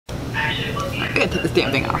I gotta take this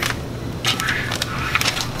damn thing off.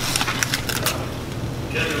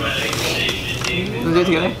 We'll do it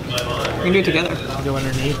together. We can do it together. I'll go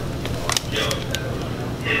underneath.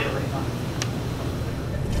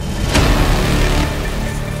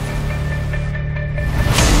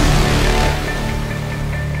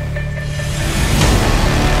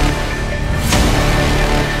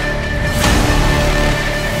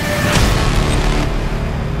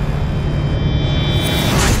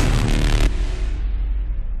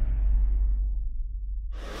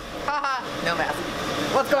 No mask.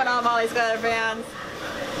 What's going on, Molly Schuyler fans?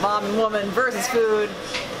 Mom and woman versus food.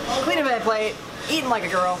 Cleaning my plate, eating like a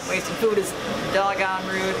girl. Wasting food is doggone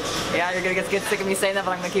rude. Yeah, you're gonna get sick of me saying that,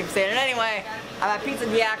 but I'm gonna keep saying it anyway. I'm at Pizza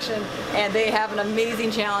in the Action, and they have an amazing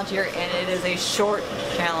challenge here, and it is a short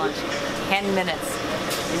challenge. 10 minutes.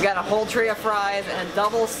 You've got a whole tray of fries and a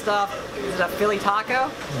double stuffed, is it a Philly taco?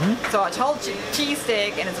 So a whole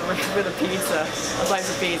cheesesteak, and it's with a pizza, a slice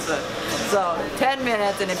of pizza. So 10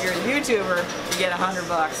 minutes, and if you're a YouTuber, you get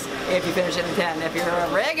 $100 if you finish it in 10. If you're a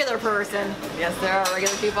regular person, yes, there are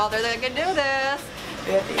regular people out there that can do this,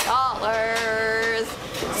 $50.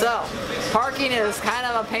 So, parking is kind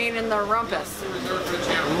of a pain in the rumpus.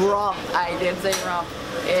 Rump, I did say rump.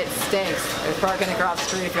 It stinks. There's parking across the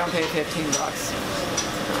street if you don't pay $15.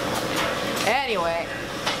 Anyway,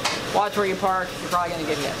 watch where you park, you're probably gonna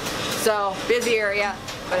get hit. So, busy area,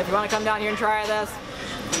 but if you wanna come down here and try this,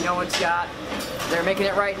 you know what you got. They're making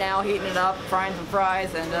it right now, heating it up, frying some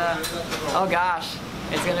fries, and oh gosh,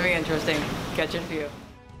 it's gonna be interesting. Catch you in a few.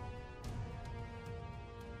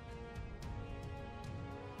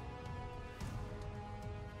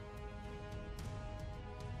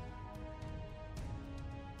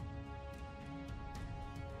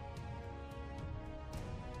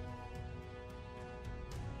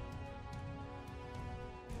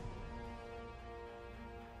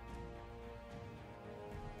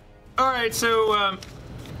 Alright, so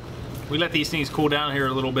we let these things cool down here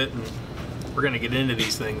a little bit, and we're going to get into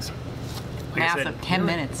these things. Like Massive, I said, 10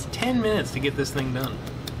 minutes. 10 minutes to get this thing done.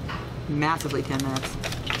 Massively 10 minutes.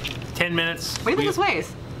 10 minutes. What do you think this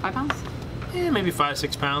weighs? 5 pounds? Yeah, maybe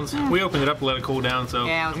 5-6 pounds. Yeah. We opened it up and let it cool down, so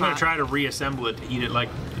Yeah, I'm going to try to reassemble it to eat it like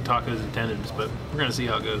the tacos intended, but we're going to see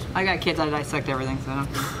how it goes. I got kids, I dissect everything, so I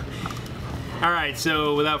don't... Alright,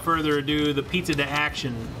 so without further ado, the Pizza to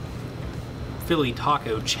Action Philly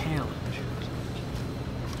Taco Challenge.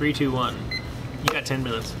 3, 2, 1. You got 10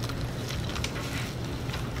 minutes.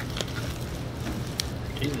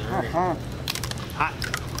 Jeez, hurry. Hot.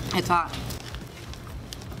 It's hot.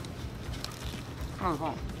 Oh,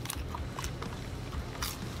 hot.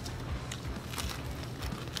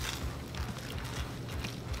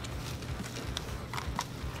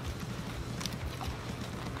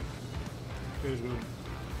 It was good.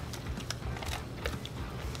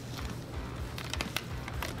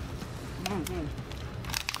 Mm-hmm.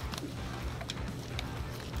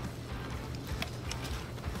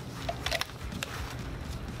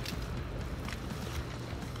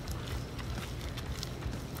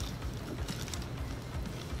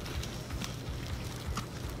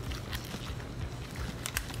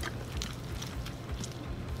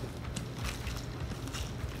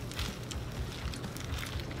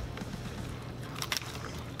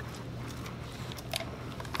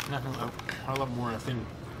 I love more on a thin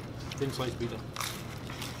sliced pizza.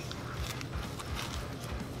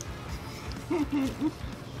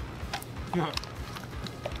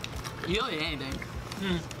 You don't eat anything.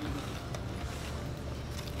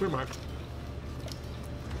 Pretty much.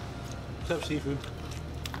 Except seafood.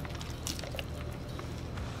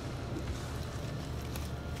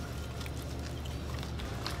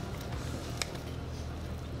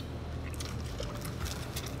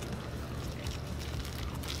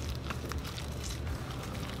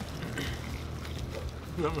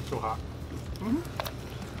 That was so hot.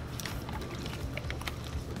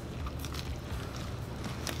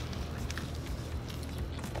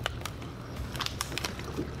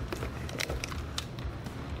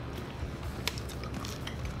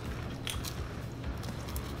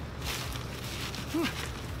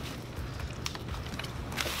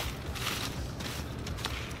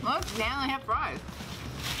 Look, now I have fries.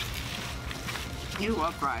 You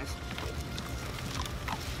love fries.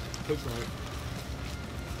 Big fries.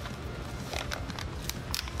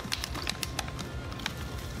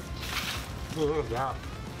 Oh, look at that.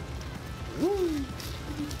 Woo!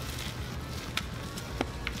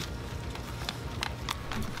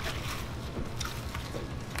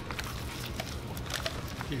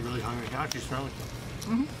 She's really hungry. Now she's throwing stuff.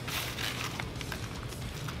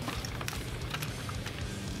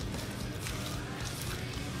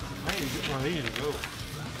 I need to get one of these to go.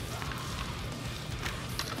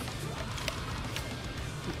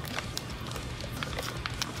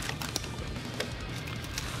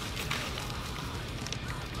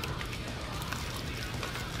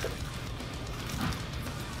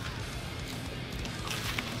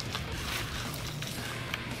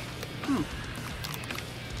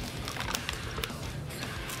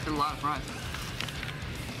 That's a lot of fries.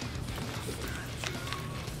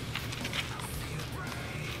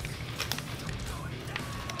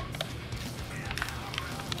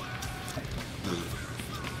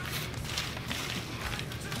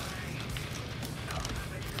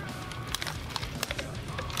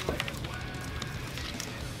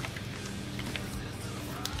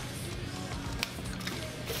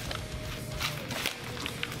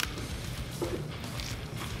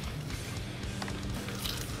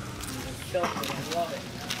 I love it.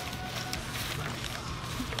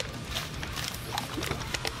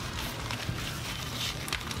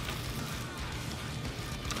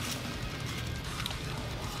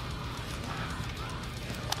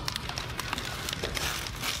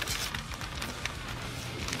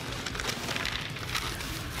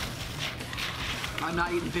 I'm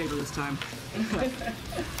not eating paper this time.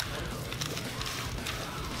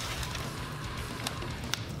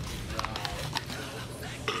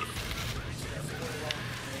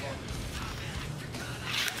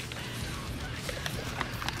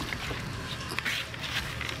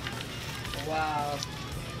 Wow.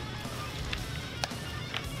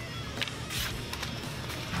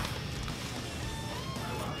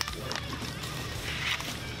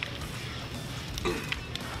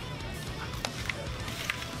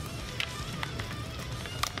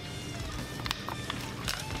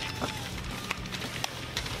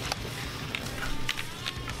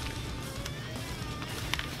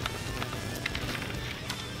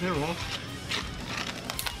 Here, well.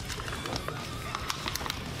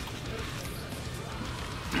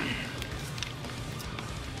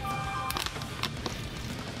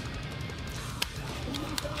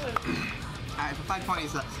 Alright, for 520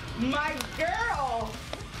 subs. My girl!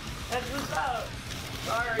 That's what's up.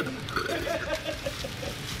 Sorry.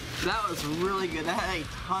 That was really good. That had a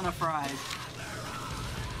ton of fries.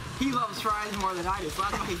 He loves fries more than I do, so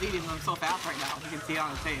that's why he's eating them so fast right now. You can see it on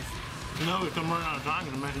his face. No, if I'm running out of time,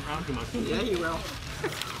 I'm messing around too much. Yeah, he will.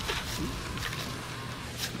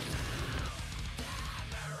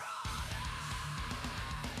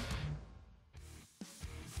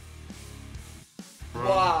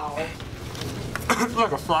 Wow. It's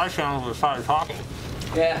like a fry sandwich with a side of taco.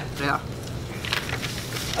 Yeah. Yeah.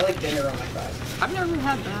 I like vinegar on my fries. I've never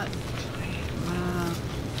had that.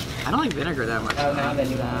 I don't like vinegar that much. Oh, no,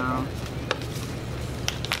 then you don't. No.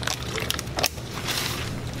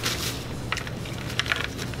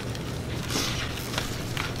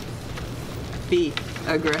 Be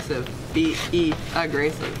aggressive. B-E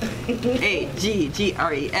aggressive. A-G-G-R-E-S-S-I-V.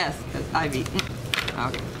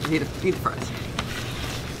 Okay, eat the fries.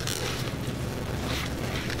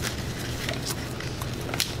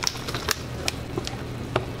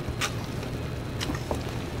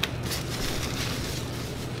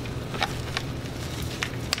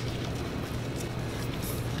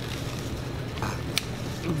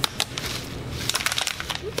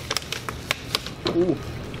 Ooh.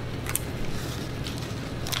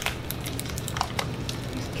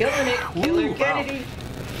 Killing it. Killer Ooh, Kennedy.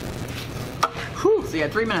 Whew, so you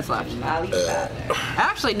had 3 minutes left. I'll eat that.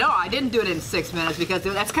 Actually, no, I didn't do it in 6 minutes because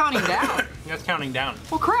that's counting down. That's counting down.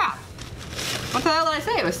 Well, crap. What the hell did I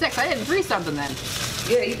say? It was 6. I did 3 something then.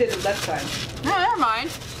 Yeah, you did it last time. No, never mind.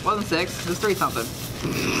 Wasn't 6. It was 3 something.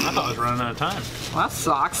 I thought I was running out of time. Well, that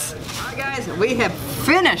sucks. Alright guys, we have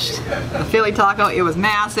finished the Philly taco. It was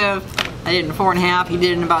massive. I did it in 4.5. He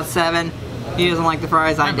did it in about 7. He doesn't like the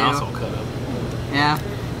fries I My do. mouth's all cut up. Yeah.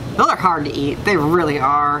 Those are hard to eat. They really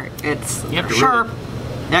are. It's You have to sharp. really-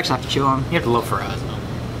 You actually have to chew them. You have to love fries, though.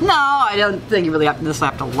 No, I don't think you really have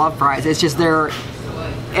to love fries. It's just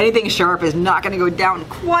anything sharp is not going to go down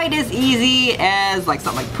quite as easy as like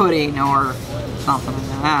something like pudding or something like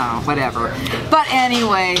that. I don't know, whatever. But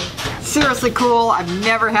anyway, seriously cool. I've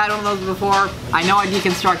never had one of those before. I know I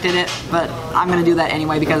deconstructed it, but I'm going to do that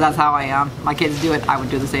anyway because that's how I am. My kids do it, I would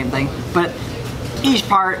do the same thing. But each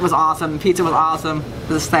part was awesome. Pizza was awesome.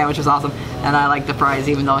 The sandwich was awesome. And I like the fries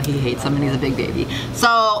even though he hates them and he's a big baby.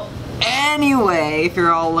 So anyway, if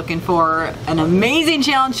you're all looking for an amazing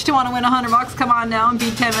challenge to want to win $100, come on down,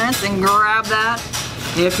 beat 10 minutes and grab that.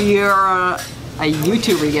 If you're a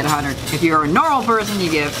YouTuber, you get 100. If you're a normal person,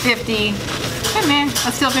 you get 50. Hey man,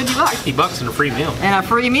 that's still 50 bucks. 50 bucks and a free meal. And a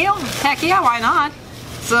free meal? Heck yeah, why not?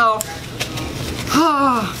 So,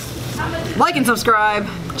 like and subscribe.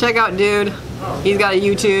 Check out Dude. He's got a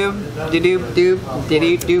YouTube.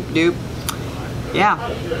 Doop. Yeah.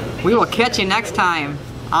 We will catch you next time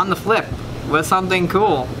on the flip with something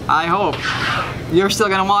cool. I hope. You're still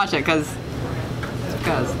gonna watch it because,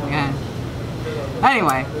 yeah.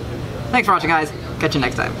 Anyway, thanks for watching guys. Catch you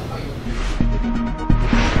next time.